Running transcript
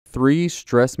3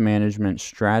 stress management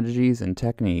strategies and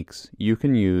techniques you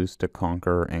can use to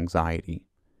conquer anxiety.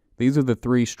 These are the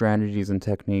 3 strategies and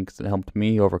techniques that helped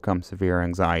me overcome severe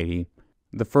anxiety.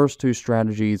 The first 2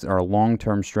 strategies are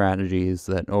long-term strategies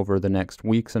that over the next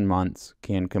weeks and months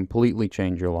can completely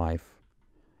change your life.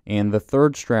 And the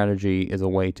third strategy is a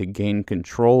way to gain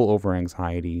control over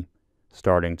anxiety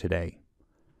starting today.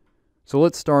 So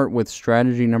let's start with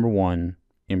strategy number 1,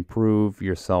 improve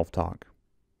your self-talk.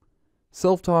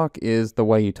 Self-talk is the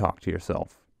way you talk to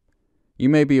yourself. You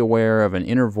may be aware of an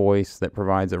inner voice that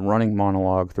provides a running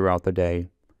monologue throughout the day.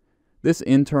 This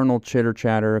internal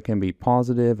chitter-chatter can be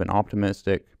positive and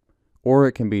optimistic, or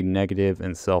it can be negative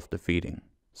and self-defeating.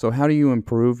 So how do you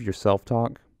improve your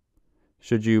self-talk?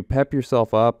 Should you pep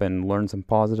yourself up and learn some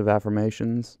positive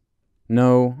affirmations?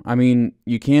 No,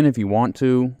 you can if you want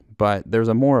to, but there's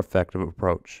a more effective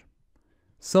approach.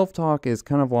 Self-talk is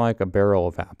kind of like a barrel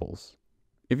of apples.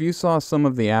 If you saw some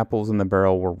of the apples in the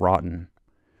barrel were rotten,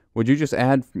 would you just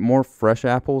add more fresh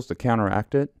apples to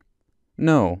counteract it?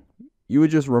 No, you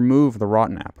would just remove the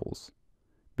rotten apples.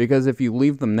 Because if you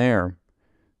leave them there,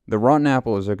 the rotten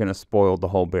apples are going to spoil the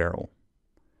whole barrel.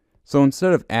 So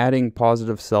instead of adding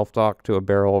positive self-talk to a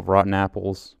barrel of rotten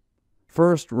apples,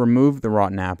 first remove the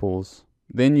rotten apples,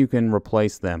 then you can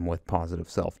replace them with positive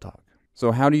self-talk.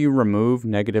 So how do you remove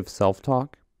negative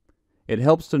self-talk? It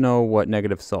helps to know what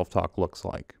negative self-talk looks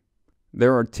like.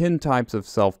 There are 10 types of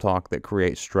self-talk that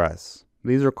create stress.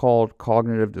 These are called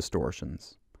cognitive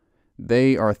distortions.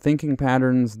 They are thinking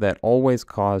patterns that always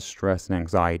cause stress and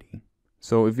anxiety.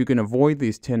 So if you can avoid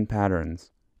these 10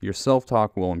 patterns, your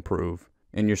self-talk will improve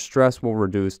and your stress will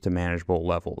reduce to manageable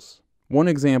levels. One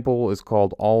example is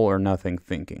called all or nothing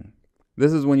thinking.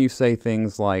 This is when you say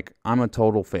things like, "I'm a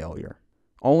total failure."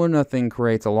 All or nothing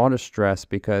creates a lot of stress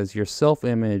because your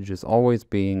self-image is always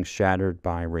being shattered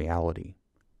by reality.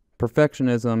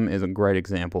 Perfectionism is a great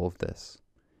example of this.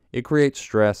 It creates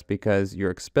stress because you're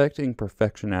expecting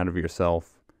perfection out of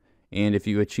yourself, and if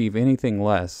you achieve anything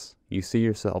less, you see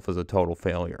yourself as a total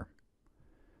failure.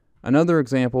 Another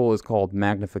example is called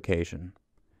magnification.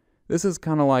 This is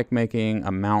kind of like making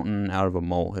a mountain out of a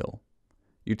molehill.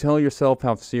 You tell yourself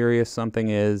how serious something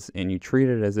is, and you treat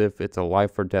it as if it's a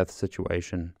life or death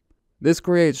situation. This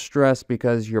creates stress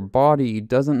because your body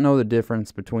doesn't know the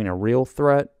difference between a real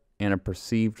threat and a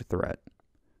perceived threat.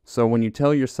 So when you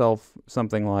tell yourself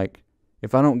something like,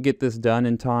 "If I don't get this done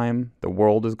in time, the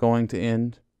world is going to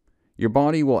end," your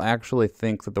body will actually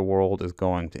think that the world is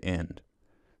going to end.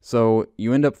 So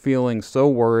you end up feeling so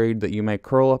worried that you may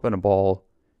curl up in a ball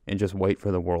and just wait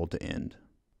for the world to end.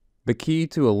 The key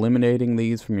to eliminating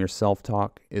these from your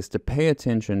self-talk is to pay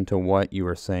attention to what you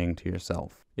are saying to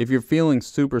yourself. If you're feeling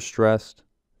super stressed,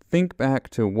 think back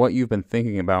to what you've been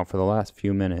thinking about for the last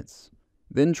few minutes.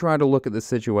 Then try to look at the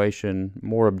situation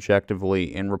more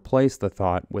objectively and replace the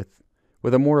thought with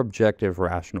a more objective,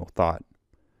 rational thought.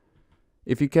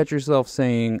 If you catch yourself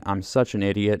saying, "I'm such an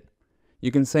idiot,"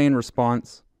 you can say in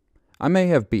response, "I may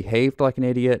have behaved like an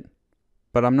idiot,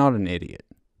 but I'm not an idiot."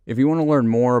 If you want to learn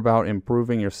more about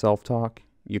improving your self-talk,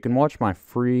 you can watch my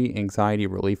free anxiety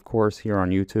relief course here on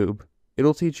YouTube.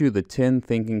 It'll teach you the 10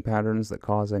 thinking patterns that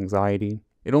cause anxiety.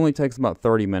 It only takes about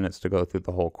 30 minutes to go through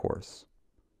the whole course.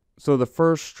 So the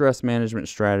first stress management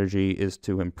strategy is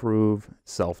to improve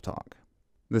self-talk.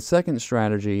 The second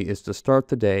strategy is to start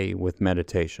the day with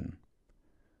meditation.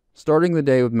 Starting the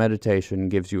day with meditation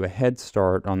gives you a head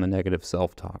start on the negative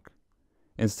self-talk.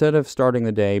 Instead of starting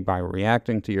the day by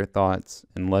reacting to your thoughts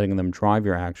and letting them drive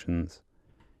your actions,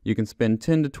 you can spend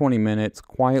 10 to 20 minutes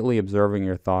quietly observing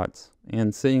your thoughts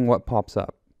and seeing what pops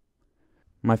up.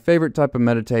 My favorite type of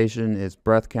meditation is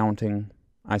breath counting.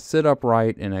 I sit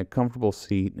upright in a comfortable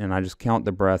seat and I just count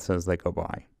the breaths as they go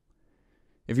by.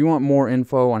 If you want more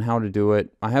info on how to do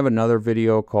it, I have another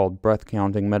video called Breath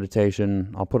Counting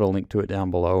Meditation. I'll put a link to it down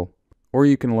below. Or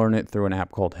you can learn it through an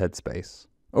app called Headspace.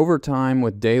 Over time,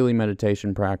 with daily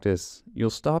meditation practice, you'll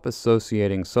stop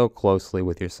associating so closely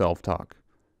with your self-talk.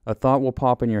 A thought will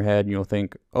pop in your head and you'll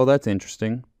think, "Oh, that's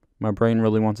interesting. My brain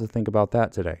really wants to think about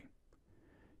that today."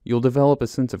 You'll develop a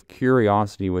sense of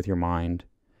curiosity with your mind,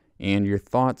 and your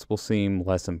thoughts will seem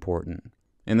less important.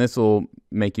 And this will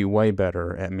make you way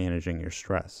better at managing your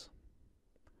stress.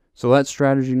 So that's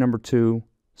strategy number 2,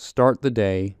 start the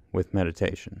day with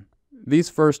meditation.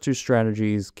 These first 2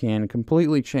 strategies can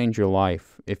completely change your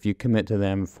life if you commit to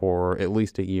them for at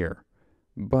least a year.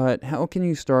 But how can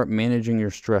you start managing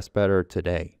your stress better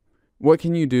today? What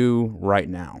can you do right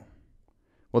now?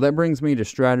 Well, that brings me to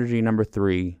strategy number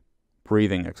 3,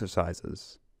 breathing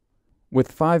exercises.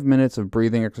 With 5 minutes of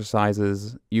breathing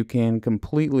exercises, you can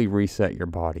completely reset your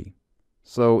body.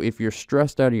 So if you're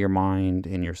stressed out of your mind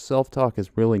and your self-talk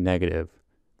is really negative,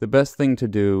 the best thing to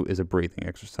do is a breathing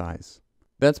exercise.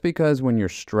 That's because when you're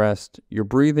stressed, your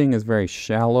breathing is very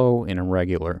shallow and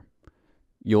irregular.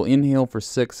 You'll inhale for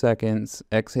 6 seconds,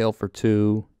 exhale for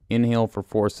 2, inhale for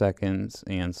 4 seconds,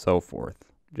 and so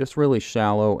forth. Just really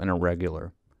shallow and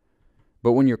irregular.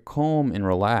 But when you're calm and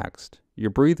relaxed, your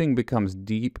breathing becomes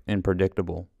deep and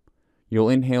predictable. You'll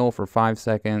inhale for 5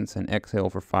 seconds and exhale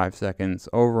for 5 seconds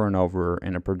over and over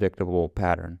in a predictable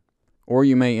pattern. Or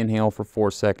you may inhale for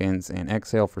 4 seconds and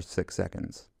exhale for 6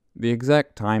 seconds. The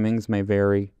exact timings may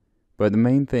vary, but the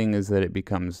main thing is that it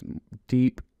becomes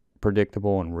deep,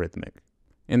 predictable, and rhythmic.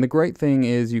 And the great thing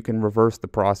is you can reverse the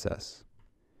process.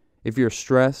 If you're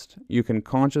stressed, you can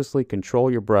consciously control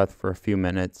your breath for a few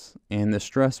minutes, and the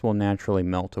stress will naturally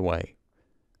melt away.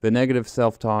 The negative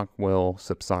self-talk will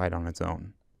subside on its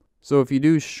own. So if you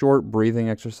do short breathing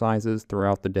exercises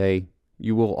throughout the day,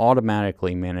 you will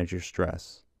automatically manage your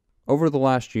stress. Over the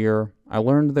last year, I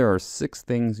learned there are 6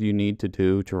 things you need to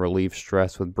do to relieve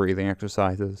stress with breathing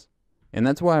exercises. And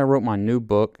that's why I wrote my new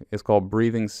book. It's called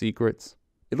Breathing Secrets.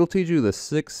 It'll teach you the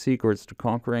 6 secrets to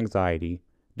conquer anxiety,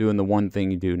 doing the one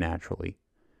thing you do naturally,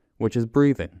 which is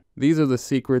breathing. These are the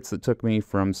secrets that took me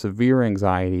from severe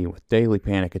anxiety with daily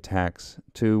panic attacks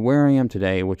to where I am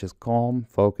today, which is calm,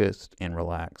 focused, and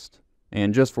relaxed.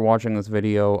 And just for watching this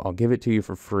video, I'll give it to you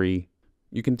for free.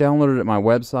 You can download it at my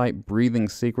website,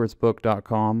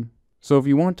 breathingsecretsbook.com. So if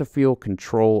you want to feel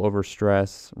control over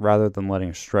stress rather than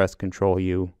letting stress control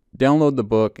you, download the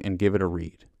book and give it a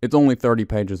read. It's only 30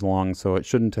 pages long, so it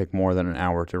shouldn't take more than an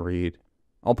hour to read.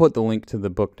 I'll put the link to the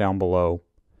book down below.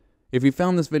 If you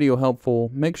found this video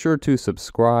helpful, make sure to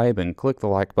subscribe and click the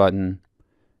like button.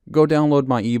 Go download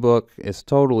my ebook, it's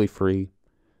totally free.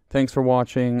 Thanks for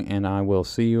watching, and I will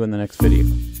see you in the next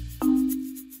video.